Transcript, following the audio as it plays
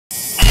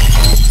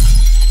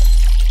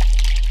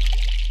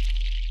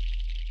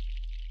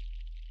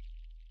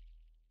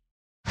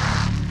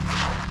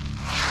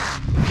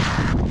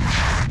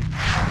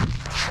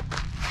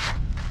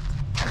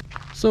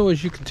So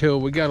as you can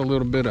tell, we got a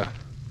little bit of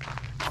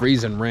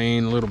freezing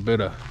rain, a little bit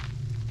of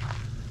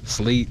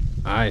sleet,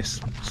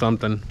 ice,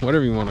 something,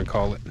 whatever you want to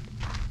call it.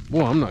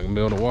 Boy, I'm not gonna be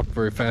able to walk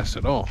very fast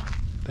at all.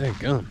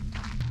 Daggum.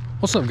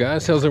 What's up,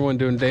 guys? How's everyone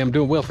doing today? I'm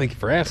doing well, thank you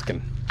for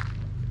asking.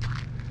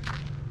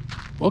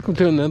 Welcome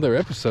to another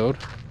episode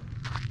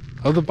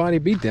of The Body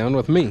Beatdown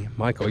with me,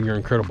 Michael, your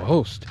incredible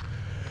host.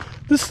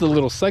 This is a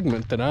little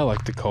segment that I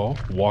like to call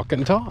Walk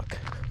and Talk.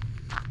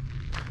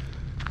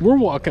 We're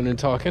walking and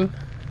talking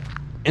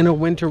in a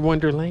winter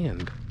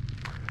wonderland.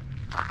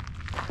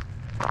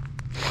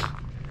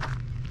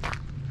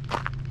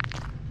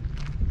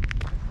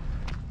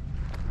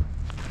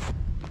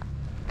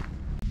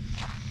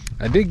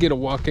 I did get a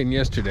walk in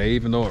yesterday,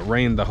 even though it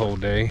rained the whole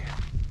day.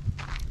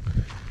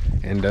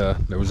 And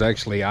there was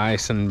actually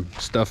ice and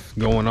stuff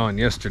going on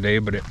yesterday,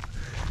 but it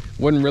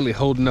wasn't really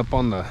holding up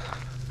on the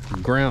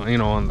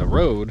ground, on the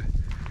road.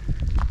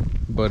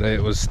 But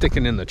it was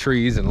sticking in the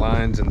trees and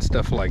lines and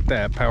stuff like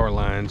that, power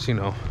lines,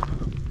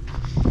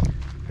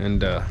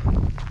 And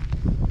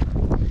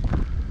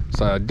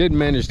so I did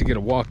manage to get a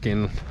walk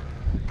in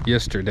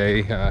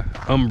yesterday,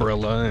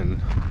 umbrella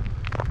and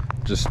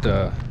just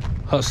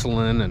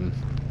hustling and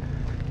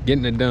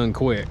getting it done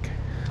quick.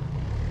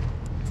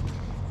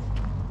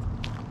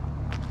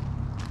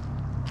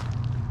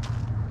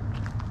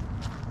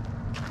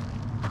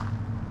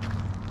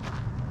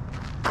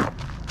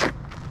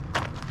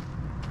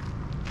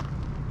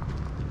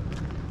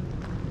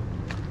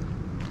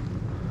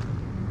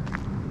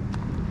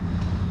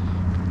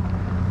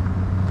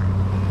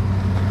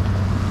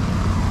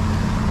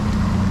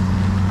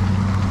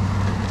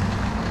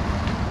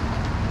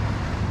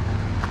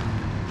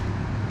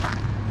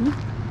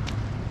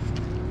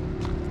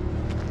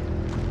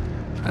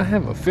 I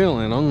have a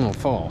feeling I'm gonna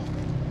fall.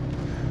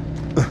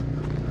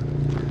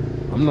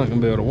 I'm not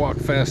gonna be able to walk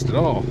fast at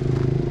all.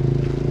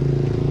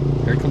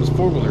 Here comes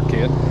four-wheeler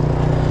kid.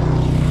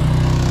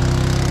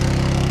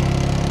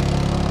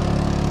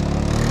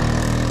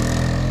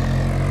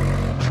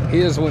 He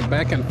has went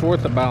back and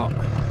forth about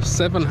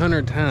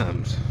 700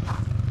 times.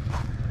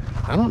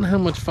 I don't know how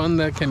much fun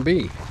that can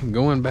be,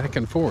 going back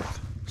and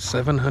forth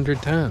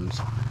 700 times.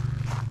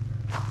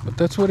 But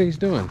that's what he's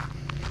doing.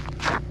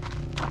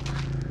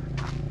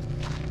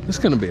 It's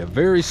going to be a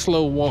very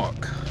slow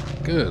walk.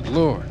 Good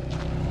Lord.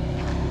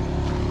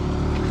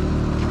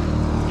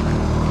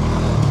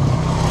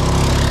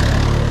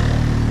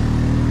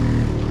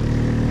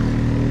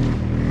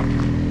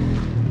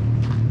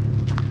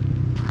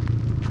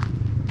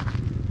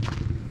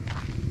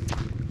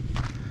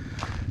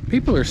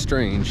 People are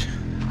strange.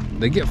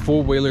 They get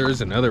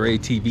four-wheelers and other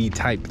ATV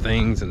type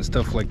things and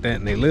stuff like that,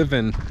 and they live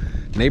in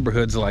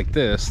neighborhoods like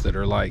this that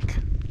are like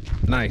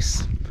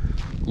nice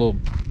little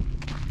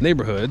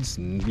neighborhoods,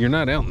 and you're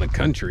not out in the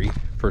country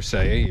per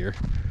se.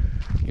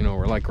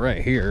 We're like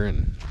right here,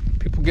 and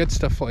people get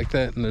stuff like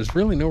that, and there's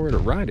really nowhere to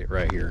ride it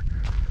right here.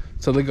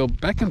 So they go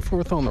back and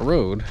forth on the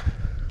road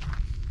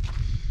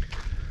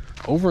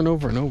over and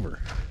over and over.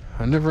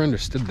 I never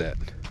understood that.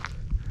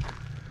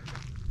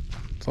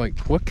 It's like,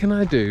 what can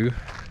I do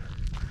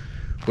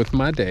with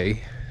my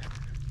day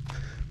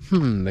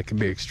that can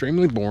be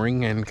extremely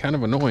boring and kind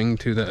of annoying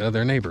to the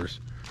other neighbors?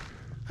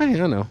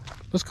 Hey, I know,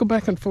 let's go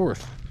back and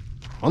forth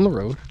on the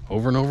road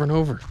over and over and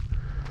over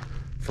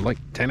for like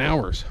 10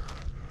 hours.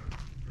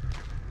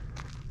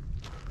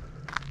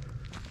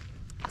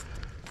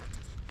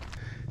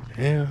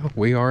 Yeah,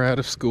 we are out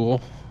of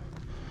school.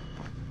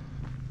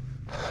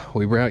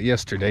 We were out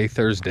yesterday,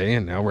 Thursday,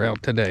 and now we're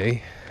out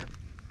today.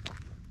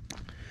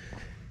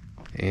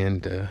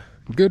 And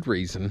good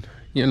reason.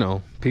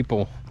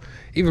 People,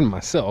 even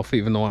myself,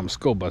 even though I'm a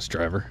school bus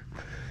driver,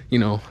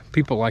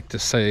 people like to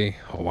say,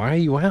 oh, why are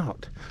you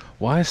out?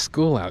 Why is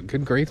school out?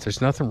 Good grief,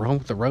 there's nothing wrong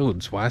with the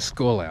roads. Why is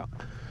school out?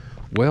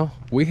 Well,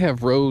 we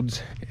have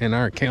roads in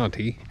our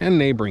county and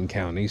neighboring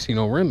counties.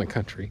 We're in the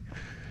country.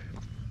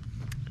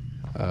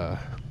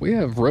 We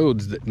have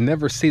roads that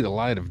never see the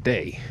light of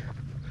day.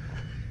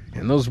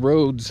 And those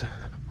roads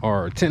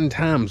are 10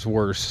 times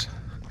worse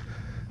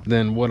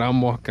than what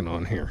I'm walking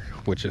on here,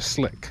 which is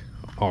slick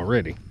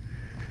already.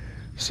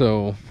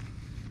 So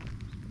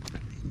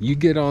you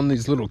get on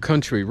these little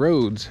country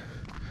roads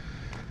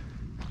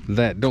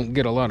that don't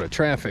get a lot of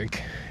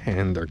traffic,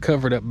 and they're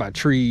covered up by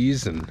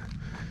trees and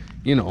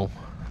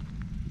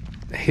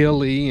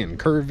hilly and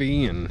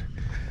curvy, and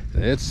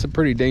it's some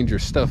pretty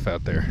dangerous stuff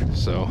out there.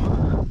 So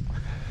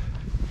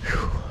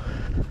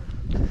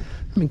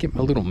let me get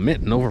my little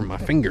mitten over my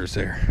fingers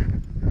there.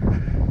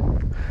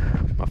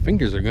 My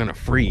fingers are gonna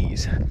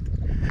freeze.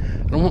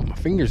 I don't want my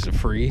fingers to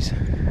freeze.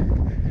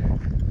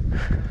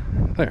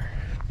 There.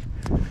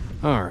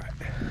 All right.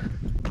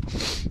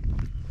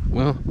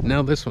 Well,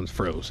 now this one's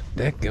froze.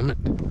 Dadgummit.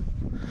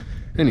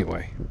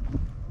 Anyway.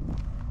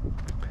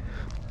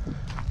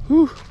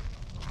 Whew.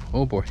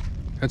 Oh boy.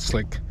 That's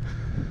slick.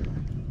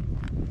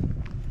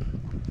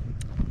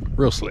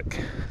 Real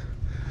slick.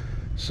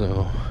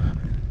 So,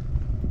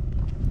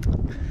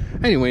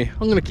 anyway,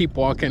 I'm going to keep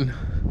walking.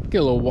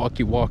 Get a little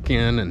walk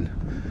in, and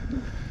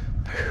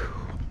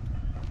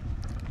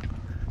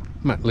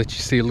Might let you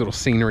see a little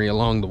scenery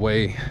along the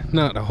way.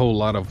 Not a whole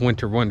lot of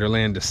winter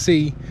wonderland to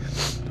see,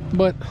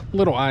 but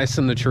little ice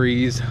in the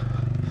trees,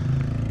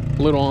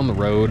 little on the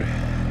road,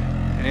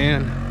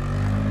 and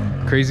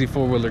crazy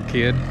four-wheeler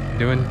kid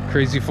doing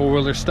crazy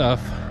four-wheeler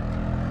stuff.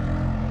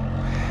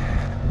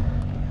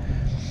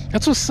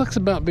 That's what sucks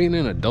about being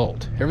an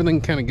adult.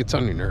 Everything kind of gets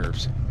on your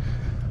nerves.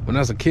 When I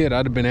was a kid,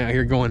 I'd have been out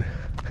here going,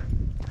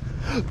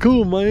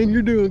 cool, man,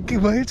 you're doing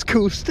good, man. It's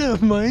cool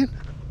stuff, man.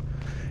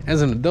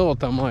 As an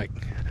adult, I'm like,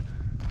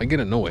 I get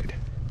annoyed.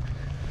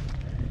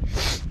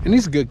 And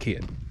he's a good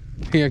kid.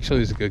 He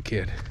actually is a good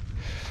kid.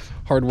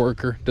 Hard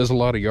worker, does a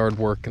lot of yard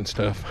work and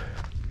stuff.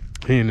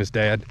 He and his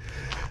dad,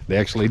 they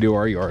actually do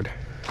our yard.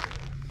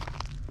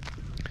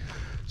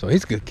 So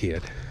he's a good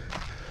kid.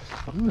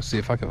 I'm gonna see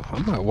if I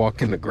might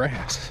walk in the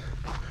grass.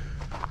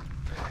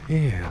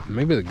 Yeah,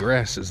 maybe the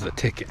grass is the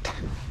ticket.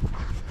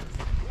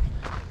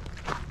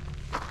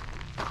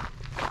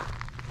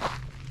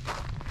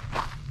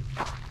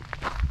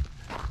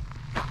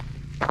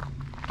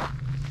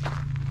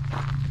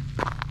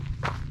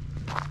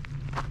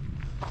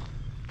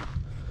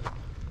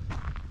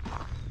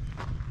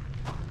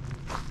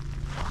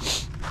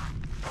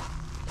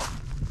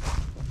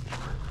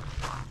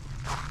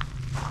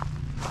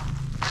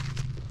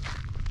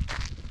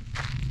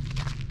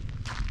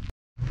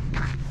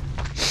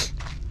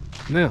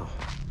 Now,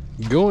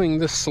 going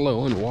this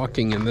slow and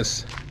walking in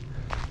this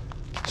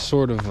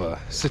sort of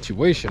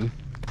situation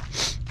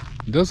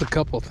does a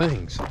couple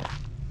things.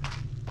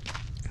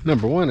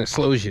 Number one, it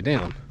slows you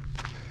down.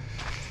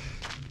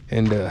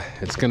 And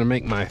it's going to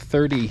make my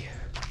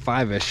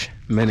 35-ish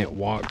minute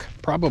walk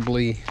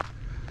probably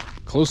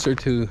closer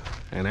to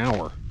an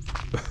hour.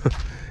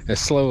 As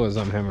slow as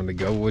I'm having to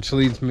go, which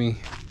leads me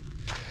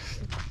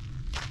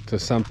to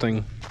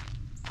something.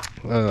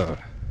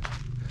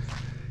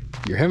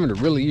 You're having to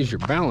really use your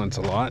balance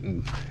a lot,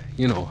 and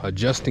you know,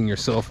 adjusting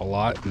yourself a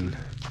lot, and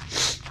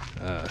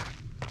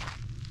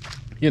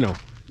you know,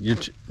 you're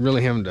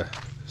really having to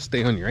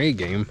stay on your A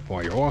game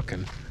while you're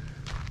walking,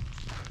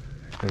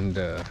 and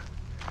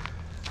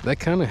that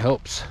kind of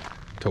helps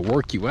to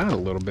work you out a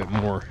little bit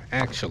more,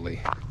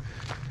 actually,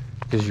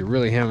 because you're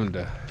really having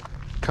to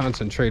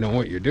concentrate on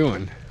what you're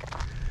doing,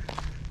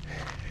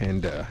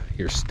 and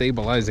your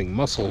stabilizing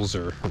muscles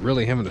are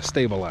really having to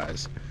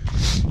stabilize.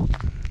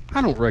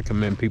 I don't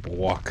recommend people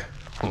walk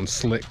on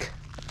slick,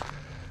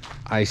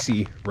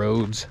 icy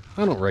roads.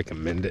 I don't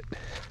recommend it.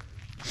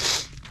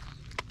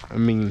 I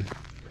mean,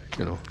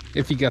 you know,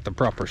 if you got the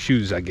proper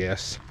shoes, I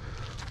guess,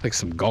 like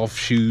some golf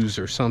shoes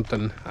or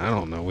something. I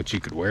don't know what you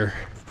could wear,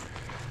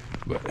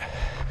 but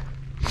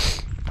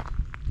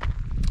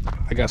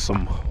I got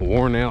some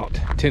worn out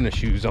tennis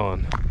shoes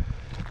on.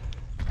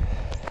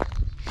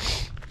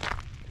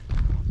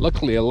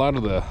 Luckily, a lot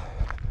of the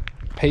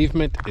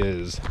pavement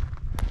is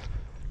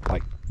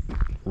like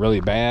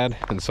really bad,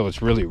 and so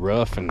it's really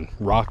rough and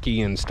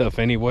rocky and stuff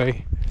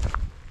anyway.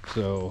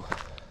 So,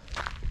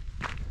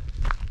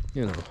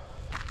 you know,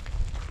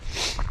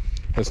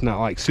 it's not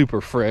like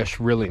super fresh,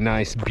 really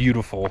nice,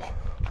 beautiful,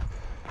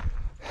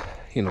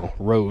 you know,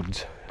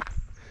 roads,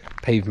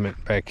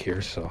 pavement back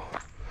here. So,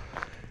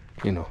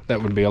 you know,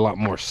 that would be a lot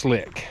more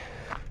slick.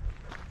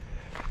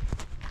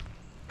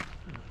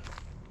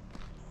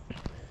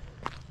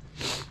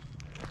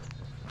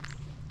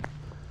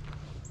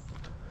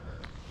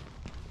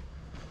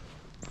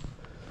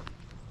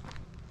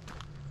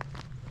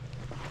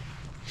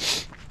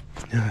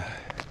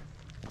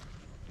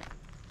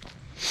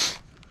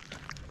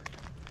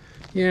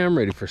 Yeah, I'm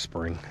ready for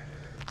spring.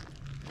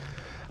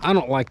 I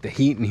don't like the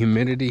heat and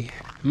humidity,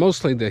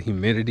 mostly the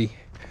humidity,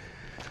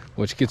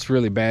 which gets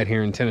really bad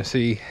here in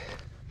Tennessee.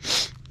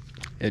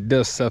 It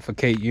does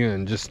suffocate you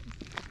and just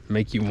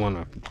make you want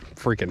to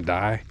freaking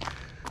die.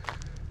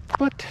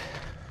 But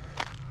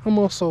I'm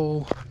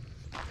also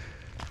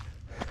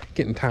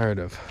getting tired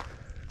of,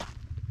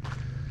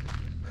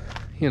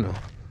 you know,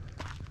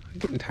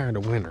 getting tired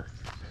of winter.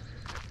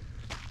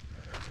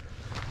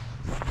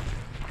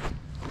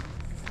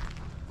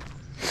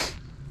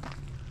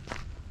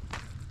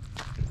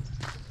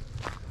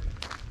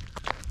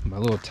 My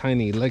little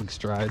tiny leg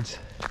strides.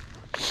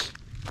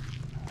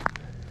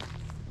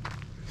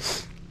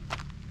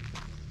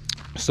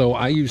 So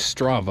I use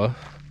Strava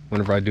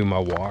whenever I do my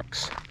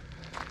walks,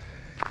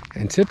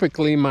 and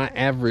typically my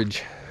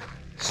average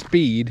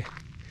speed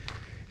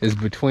is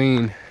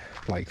between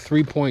like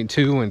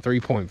 3.2 and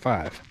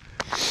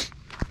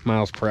 3.5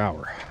 miles per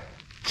hour.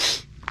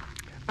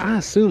 I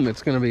assume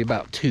it's going to be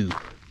about 2.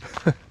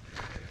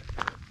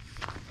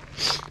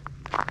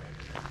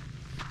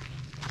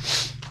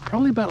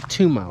 Probably about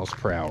 2 miles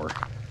per hour.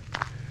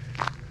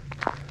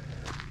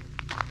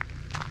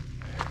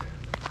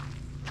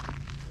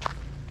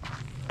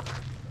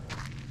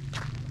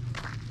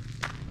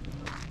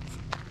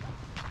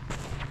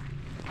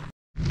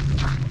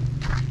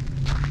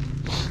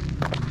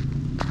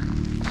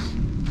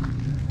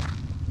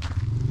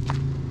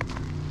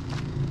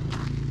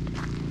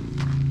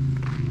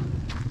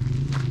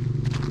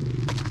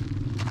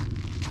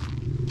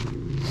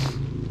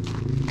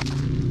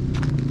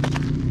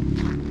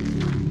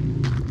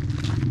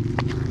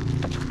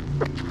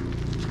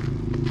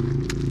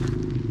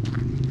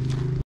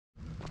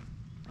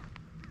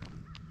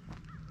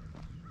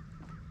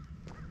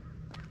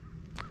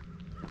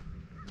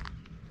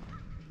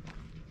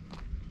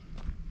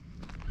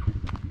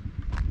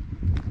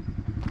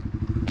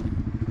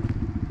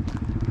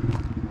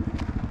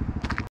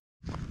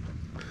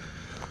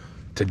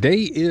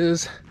 today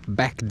is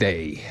back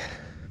day.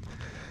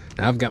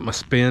 Now I've got my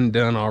spin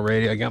done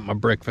already. I got my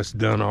breakfast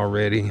done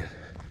already.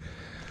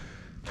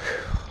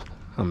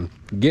 I'm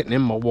getting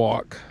in my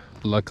walk,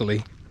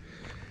 luckily,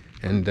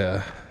 and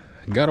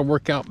got to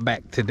work out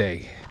back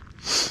today.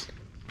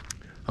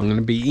 I'm going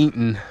to be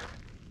eating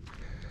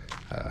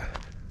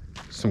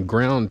some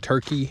ground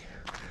turkey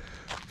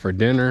for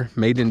dinner,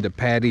 made into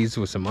patties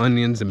with some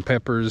onions and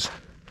peppers,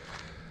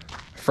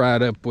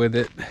 fried up with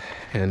it,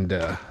 and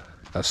a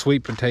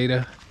sweet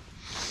potato.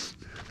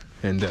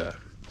 And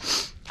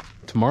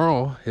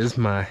tomorrow is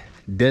my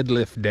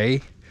deadlift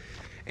day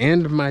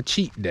and my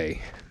cheat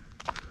day.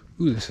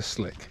 Ooh, this is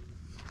slick.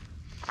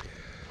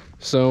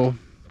 So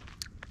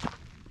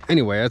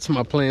anyway, that's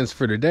my plans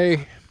for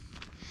today.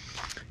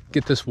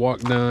 Get this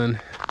walk done,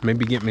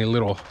 maybe get me a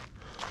little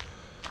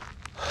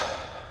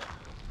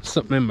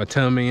something in my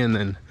tummy, and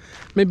then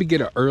maybe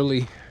get an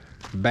early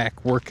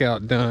back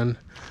workout done.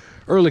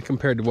 Early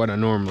compared to what I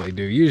normally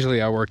do.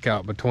 Usually I work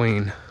out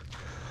between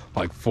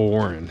like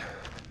 4 and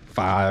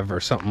 5 or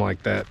something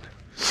like that.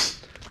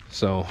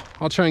 So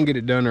I'll try and get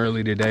it done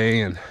early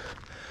today, and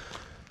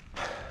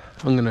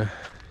I'm gonna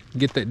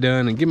get that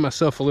done and give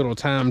myself a little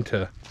time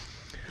to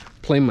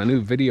play my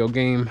new video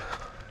game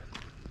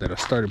that I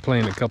started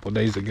playing a couple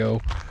days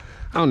ago.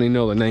 I don't even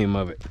know the name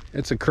of it.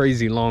 It's a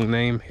crazy long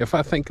name. If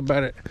I think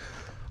about it,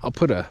 I'll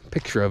put a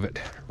picture of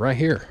it right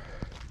here.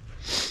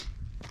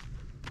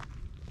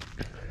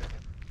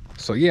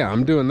 So yeah,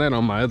 I'm doing that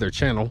on my other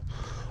channel,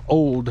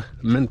 Old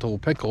Mental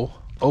Pickle.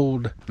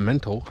 Old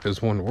Mental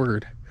is one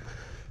word.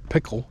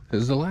 Pickle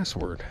is the last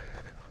word.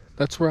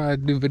 That's where I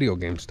do video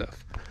game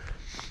stuff.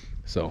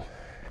 So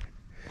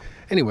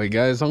anyway,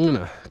 guys, I'm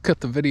gonna cut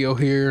the video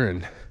here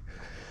and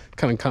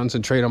kind of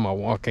concentrate on my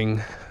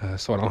walking,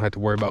 so I don't have to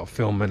worry about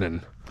filming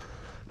and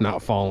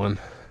not falling.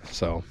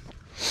 So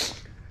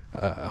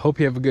I hope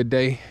you have a good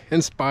day.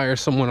 Inspire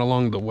someone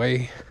along the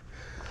way.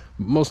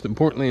 Most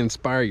importantly,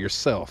 inspire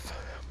yourself.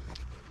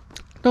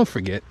 Don't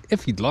forget,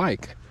 if you'd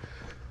like,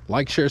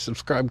 share,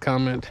 subscribe,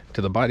 comment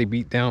to the Body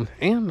Beatdown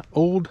and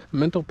Old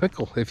Mental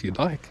Pickle if you'd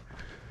like.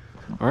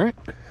 All right,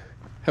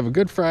 have a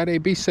good Friday.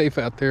 Be safe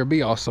out there.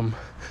 Be awesome.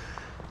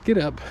 Get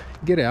up,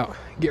 get out,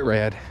 get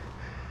rad,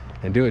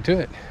 and do it to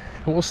it.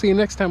 And we'll see you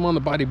next time on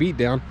the Body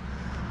Beatdown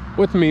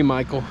with me,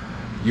 Michael,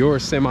 your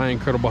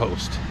semi-incredible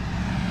host.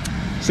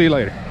 See you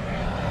later.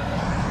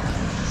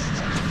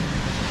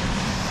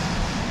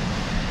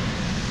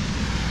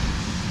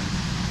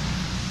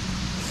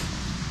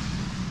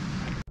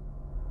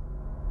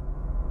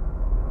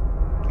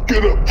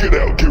 Get up, get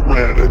out, get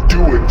rad, and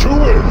do it to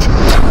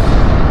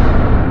it!